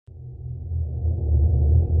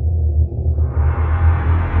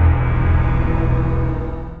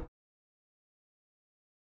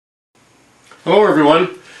Hello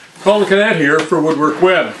everyone, Colin Cadet here for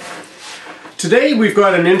WoodWorkWeb. Today we've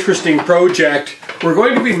got an interesting project. We're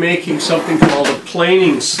going to be making something called a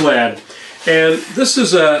planing sled. And this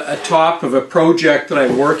is a top of a project that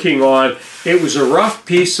I'm working on. It was a rough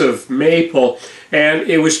piece of maple and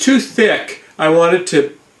it was too thick. I wanted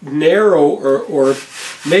to narrow or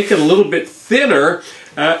make it a little bit thinner.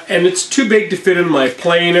 And it's too big to fit in my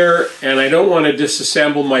planer, and I don't want to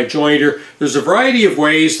disassemble my jointer. There's a variety of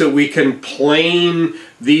ways that we can plane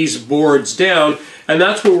these boards down, and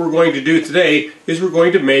that's what we're going to do today, is we're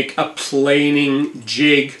going to make a planing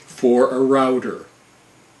jig for a router.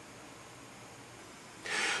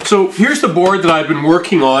 So here's the board that I've been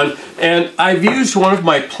working on, and I've used one of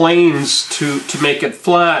my planes to make it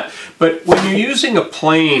flat, but when you're using a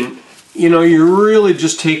plane, you know, you're really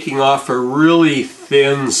just taking off a really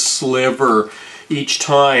thin sliver each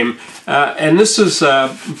time. And this is about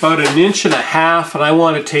 1.5 inches, and I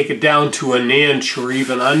want to take it down to 1 inch or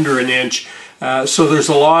even under 1 inch. So there's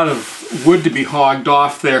a lot of wood to be hogged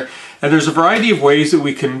off there. And there's a variety of ways that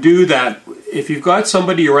we can do that. If you've got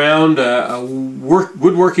somebody around, a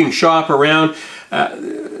woodworking shop around,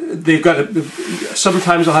 they've got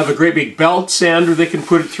sometimes they'll have a great big belt sander they can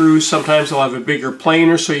put it through. Sometimes they'll have a bigger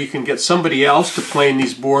planer, so you can get somebody else to plane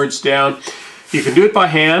these boards down. You can do it by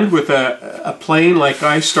hand with a plane like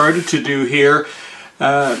I started to do here.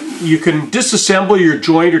 You can disassemble your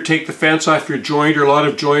joint or take the fence off your jointer. A lot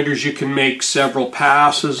of jointers you can make several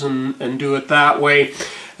passes and do it that way.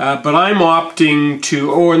 But I'm opting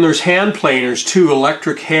to, and there's hand planers too,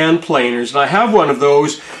 electric hand planers. And I have one of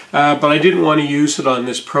those, but I didn't want to use it on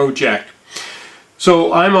this project.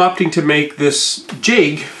 So I'm opting to make this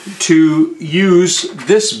jig to use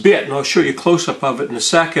this bit, and I'll show you a close-up of it in a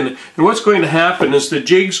second. And what's going to happen is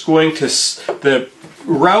the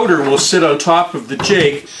router will sit on top of the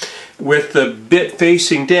jig with the bit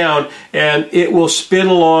facing down, and it will spin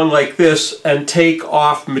along like this and take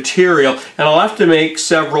off material. And I'll have to make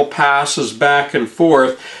several passes back and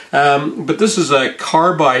forth, but this is a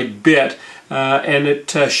carbide bit, and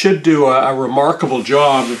it should do a remarkable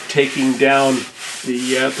job of taking down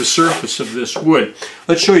the surface of this wood.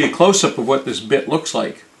 Let's show you a close-up of what this bit looks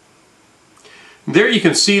like. There you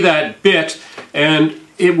can see that bit, and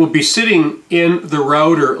it will be sitting in the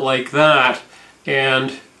router like that,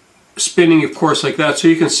 and spinning, of course, like that. So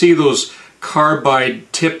you can see those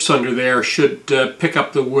carbide tips under there should pick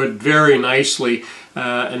up the wood very nicely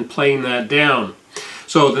and plane that down.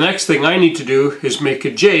 So the next thing I need to do is make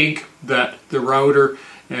a jig that the router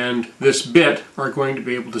and this bit are going to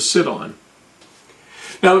be able to sit on.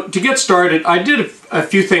 Now, to get started, I did a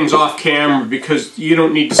few things off camera because you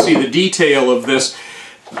don't need to see the detail of this.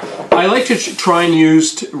 I like to try and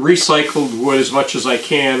use recycled wood as much as I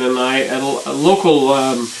can, and at a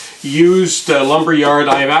local used lumber yard,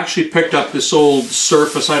 I have actually picked up this old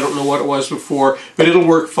surface. I don't know what it was before, but it'll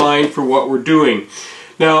work fine for what we're doing.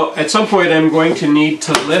 Now, at some point I'm going to need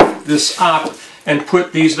to lift this up and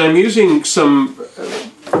put these, and I'm using some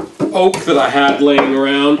oak that I had laying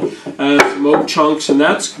around, some oak chunks, and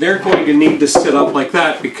they're going to need to sit up like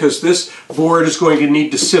that because this board is going to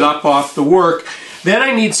need to sit up off the work. Then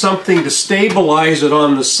I need something to stabilize it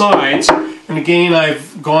on the sides, and again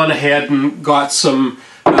I've gone ahead and got some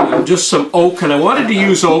just some oak, and I wanted to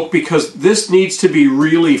use oak because this needs to be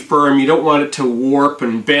really firm. You don't want it to warp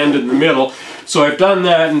and bend in the middle. So I've done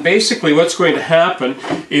that, and basically what's going to happen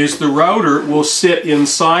is the router will sit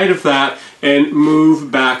inside of that and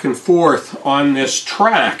move back and forth on this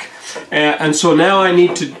track. And so now I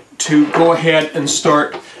need to go ahead and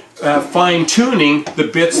start fine-tuning the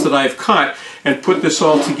bits that I've cut and put this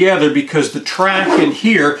all together, because the track in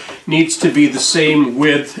here needs to be the same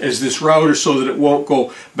width as this router so that it won't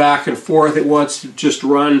go back and forth. It wants to just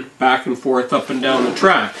run back and forth up and down the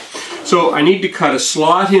track. So I need to cut a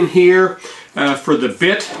slot in here for the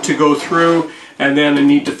bit to go through, and then I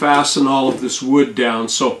need to fasten all of this wood down.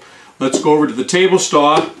 So let's go over to the table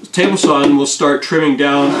saw and we'll start trimming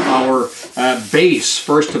down our base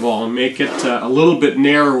first of all and make it a little bit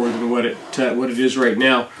narrower than what it is right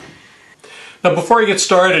now. Now, before I get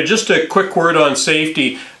started, just a quick word on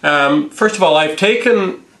safety. First of all, I've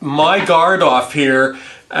taken my guard off here,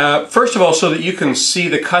 first of all so that you can see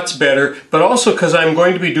the cuts better, but also because I'm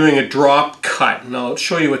going to be doing a drop cut, and I'll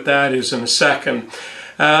show you what that is in a second.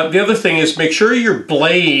 The other thing is make sure your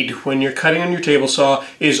blade, when you're cutting on your table saw,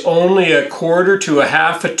 is only 1/4 to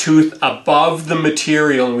 1/2 tooth above the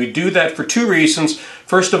material. And we do that for two reasons.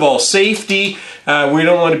 First of all, safety. We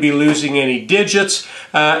don't want to be losing any digits.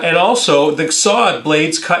 And also, the saw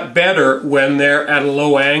blades cut better when they're at a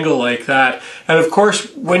low angle like that. And of course,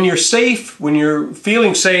 when you're safe, when you're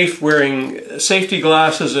feeling safe, wearing safety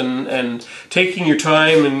glasses and taking your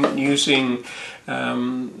time and using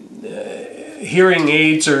hearing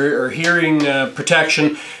aids or hearing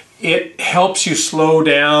protection, it helps you slow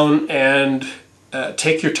down and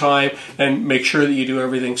take your time and make sure that you do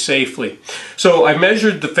everything safely. So I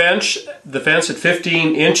measured the fence at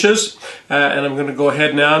 15 inches, and I'm going to go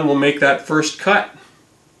ahead now and we'll make that first cut.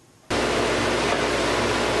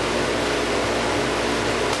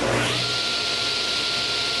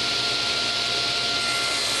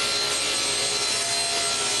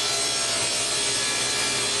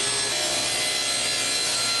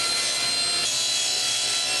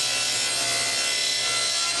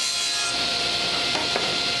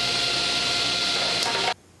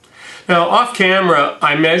 Now off camera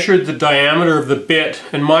I measured the diameter of the bit,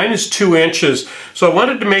 and mine is 2 inches, so I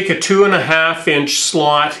wanted to make a 2.5 inch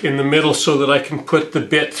slot in the middle so that I can put the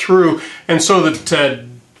bit through and so that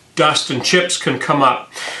dust and chips can come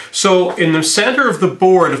up. So in the center of the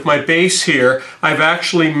board of my base here, I've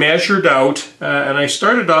actually measured out, and I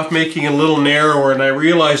started off making a little narrower and I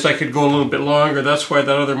realized I could go a little bit longer. That's why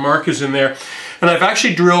that other mark is in there. And I've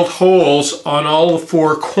actually drilled holes on all the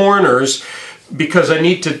 4 corners because I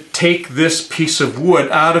need to take this piece of wood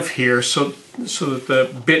out of here so that the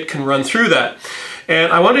bit can run through that.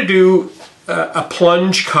 And I want to do a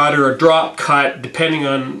plunge cut or a drop cut, depending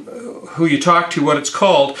on who you talk to, what it's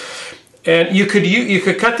called. And you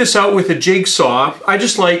could cut this out with a jigsaw. I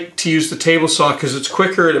just like to use the table saw because it's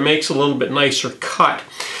quicker and it makes a little bit nicer cut.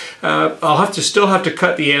 I'll still have to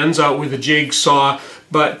cut the ends out with a jigsaw,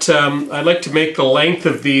 but I like to make the length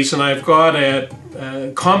of these, and I've got a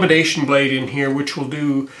combination blade in here which will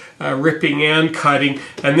do ripping and cutting,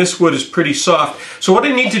 and this wood is pretty soft. So what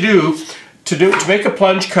I need to make a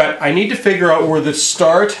plunge cut, I need to figure out where the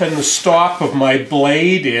start and the stop of my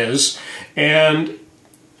blade is, and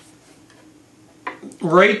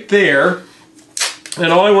right there,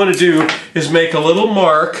 and all I want to do is make a little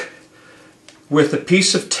mark with a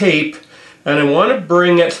piece of tape, and I want to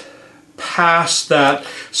bring it past that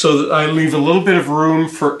so that I leave a little bit of room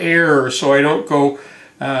for error so I don't go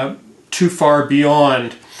too far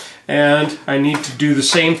beyond. And I need to do the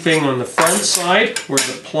same thing on the front side where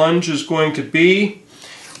the plunge is going to be.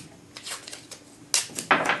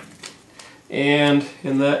 And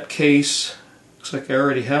in that case, looks like I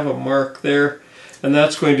already have a mark there. And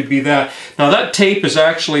that's going to be that. Now that tape is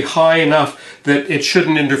actually high enough that it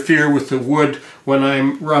shouldn't interfere with the wood when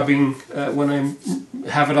I'm rubbing, when I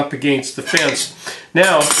have it up against the fence.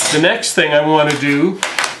 Now the next thing I want to do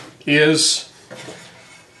is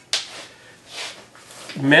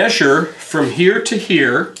measure from here to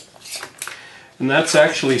here, and that's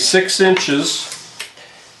actually 6 inches.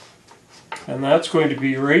 And that's going to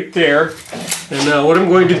be right there. And now what I'm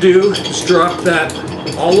going to do is drop that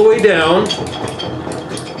all the way down.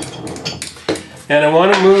 And I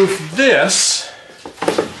want to move this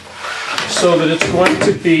so that it's going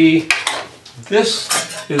to be,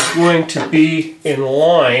 this is going to be in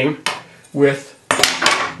line with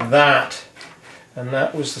that. And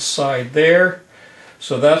that was the side there.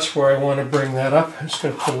 So that's where I want to bring that up. I'm just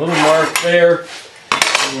going to put a little mark there.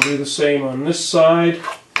 And we'll do the same on this side.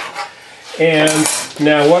 And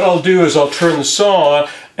now what I'll do is I'll turn the saw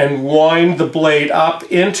and wind the blade up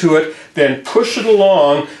into it, then push it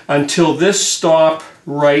along until this stop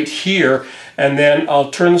right here, and then I'll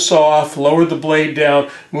turn the saw off, lower the blade down,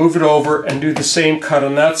 move it over, and do the same cut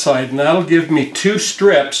on that side. And that'll give me 2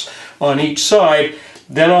 strips on each side.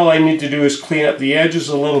 Then all I need to do is clean up the edges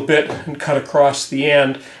a little bit and cut across the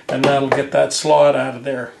end, and that'll get that slot out of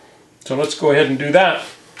there. So let's go ahead and do that.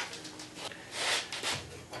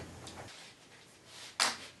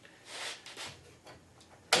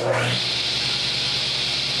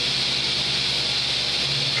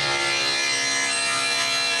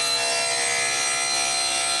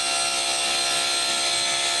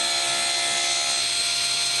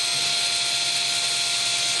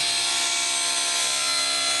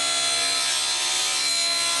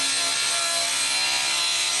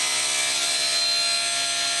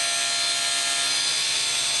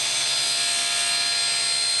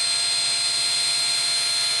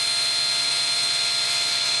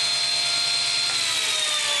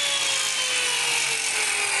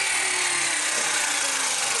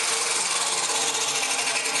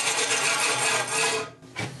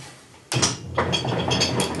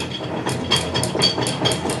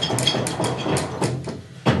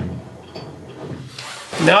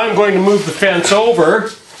 Now I'm going to move the fence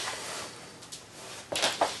over.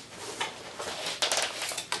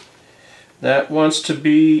 That wants to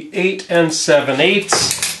be 8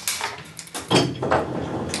 7/8.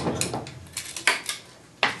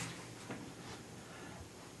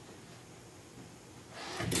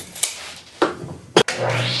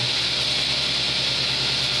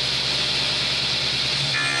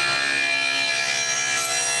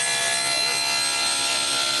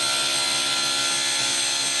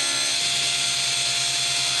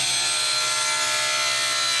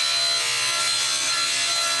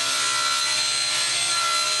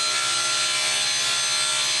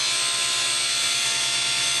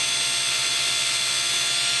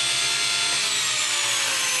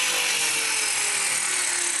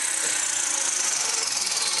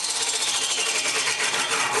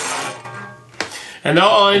 And now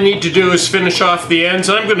all I need to do is finish off the ends.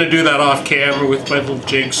 I'm going to do that off camera with my little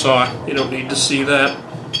jigsaw. You don't need to see that.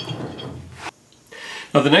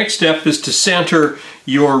 Now the next step is to center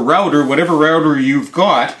your router, whatever router you've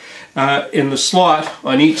got, in the slot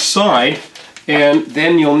on each side, and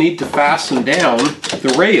then you'll need to fasten down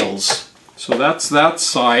the rails. So that's that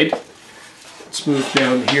side. Let's move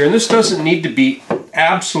down here. And this doesn't need to be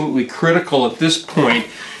absolutely critical at this point,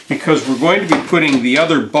 because we're going to be putting the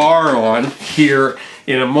other bar on here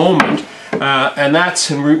in a moment,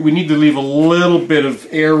 and we need to leave a little bit of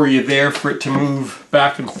area there for it to move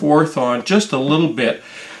back and forth on, just a little bit.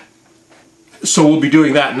 So we'll be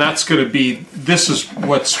doing that, and that's going to be, this is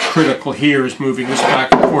what's critical here, is moving this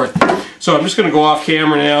back and forth. So I'm just going to go off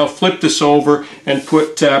camera now, flip this over, and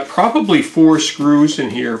put probably 4 screws in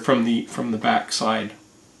here from the back side.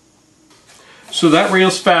 So that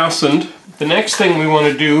rail's fastened. The next thing we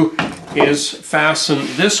want to do is fasten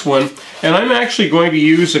this one, and I'm actually going to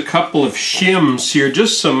use a couple of shims here,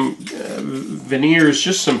 just some veneers,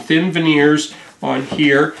 just some thin veneers on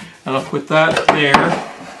here, and I'll put that there,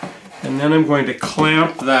 and then I'm going to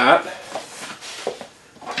clamp that,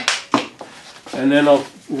 and then I'll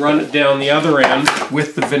run it down the other end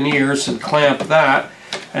with the veneers and clamp that,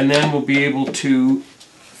 and then we'll be able to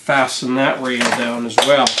fasten that rail down as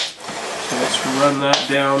well. So let's run that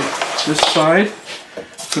down this side,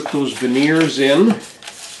 put those veneers in.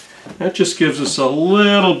 That just gives us a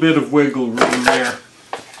little bit of wiggle room there.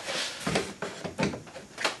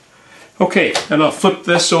 Okay, and I'll flip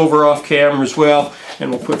this over off camera as well, and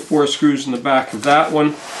we'll put 4 screws in the back of that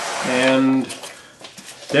one, and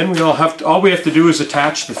then all we have to do is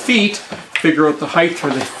attach the feet, figure out the height for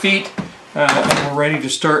the feet, and we're ready to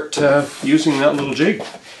start using that little jig.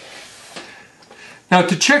 Now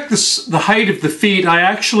to check the height of the feet, I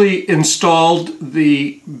actually installed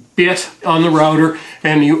the bit on the router,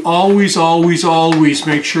 and you always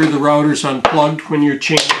make sure the router's unplugged when you're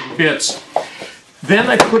changing bits. Then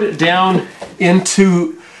I put it down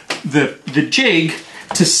into the jig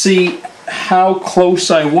to see how close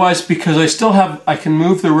I was, because I can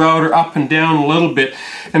move the router up and down a little bit,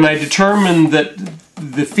 and I determined that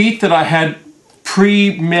the feet that I had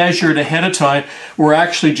pre-measured ahead of time were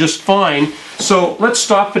actually just fine. So let's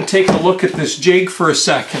stop and take a look at this jig for a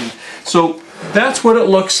second. So that's what it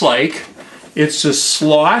looks like. It's a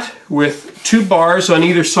slot with 2 bars on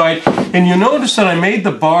either side, and you notice that I made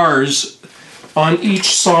the bars on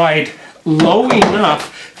each side low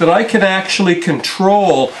enough that I can actually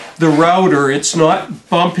control the router. It's not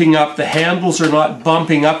bumping up, the handles are not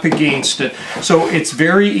bumping up against it. So it's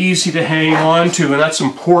very easy to hang on to, and that's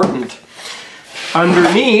important.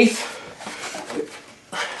 Underneath,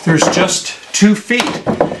 there's just 2 feet,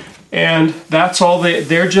 and that's all.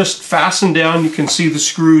 They're just fastened down. You can see the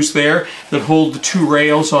screws there that hold the 2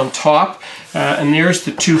 rails on top, and there's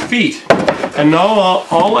the 2 feet. And now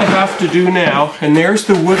all I have to do now, and there's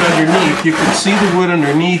the wood underneath. You can see the wood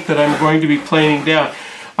underneath that I'm going to be planing down.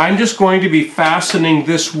 I'm just going to be fastening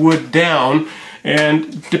this wood down,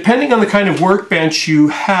 and depending on the kind of workbench you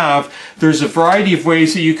have, there's a variety of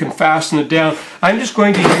ways that you can fasten it down. I'm just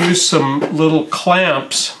going to use some little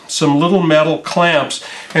clamps, some little metal clamps,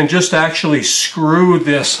 and just actually screw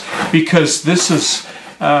this, because this is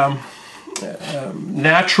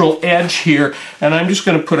natural edge here, and I'm just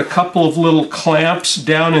going to put a couple of little clamps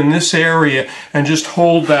down in this area and just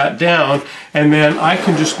hold that down, and then I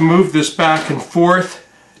can just move this back and forth,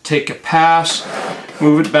 take a pass,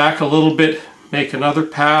 move it back a little bit, make another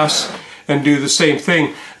pass, and do the same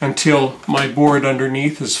thing until my board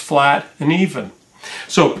underneath is flat and even.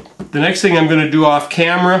 So the next thing I'm going to do off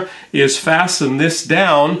camera is fasten this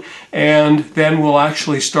down, and then we'll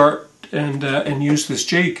actually start and use this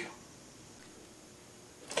jig.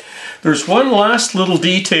 There's one last little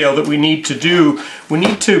detail that we need to do. We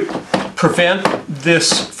need to prevent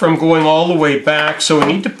this from going all the way back, so we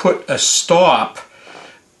need to put a stop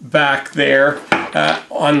back there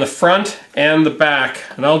on the front and the back.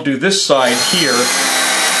 And I'll do this side here,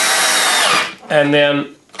 and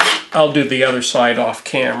then I'll do the other side off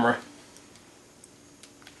camera.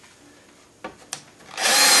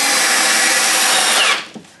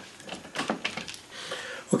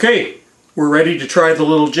 Okay, we're ready to try the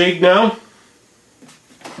little jig now.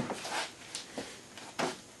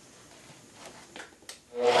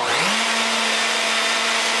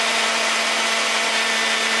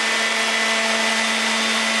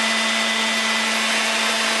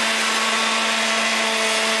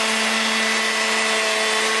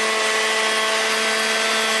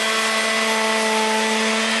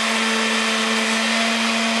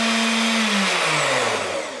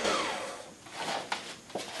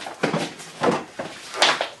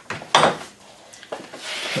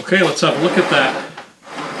 Okay, let's have a look at that.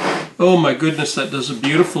 Oh my goodness, that does a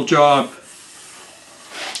beautiful job.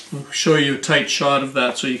 I'll show you a tight shot of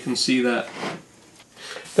that so you can see that.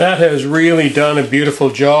 That has really done a beautiful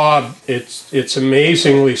job. It's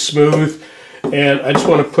amazingly smooth, and I just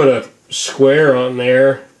want to put a square on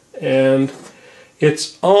there, and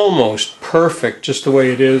it's almost perfect just the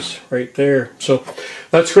way it is right there. So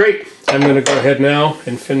that's great. I'm going to go ahead now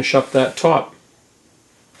and finish up that top.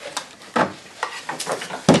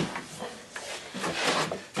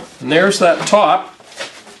 And there's that top.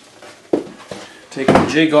 Take the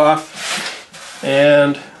jig off,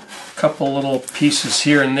 and a couple little pieces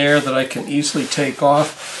here and there that I can easily take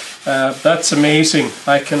off. That's amazing.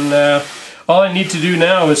 I can. All I need to do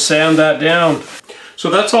now is sand that down.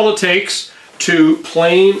 So that's all it takes to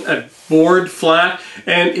plane a board flat.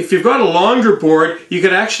 And if you've got a longer board, you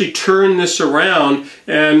could actually turn this around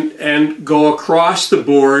and go across the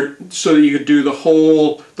board so that you could do the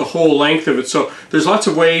whole length of it. So there's lots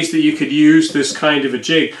of ways that you could use this kind of a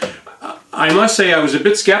jig. I must say I was a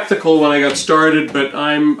bit skeptical when I got started, but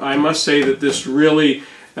I must say that this really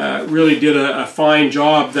did a fine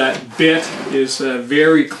job. That bit is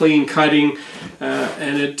very clean cutting,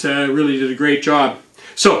 and it really did a great job.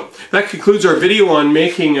 So that concludes our video on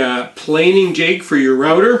making a planing jig for your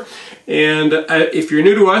router. And if you're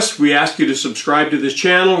new to us, we ask you to subscribe to this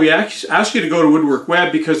channel. We ask you to go to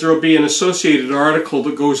WoodWorkWeb, because there will be an associated article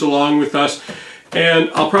that goes along with us.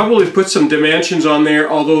 And I'll probably put some dimensions on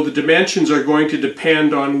there, although the dimensions are going to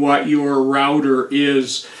depend on what your router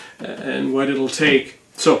is and what it'll take.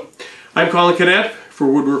 So I'm Colin Cadet for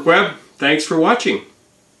WoodWorkWeb. Thanks for watching.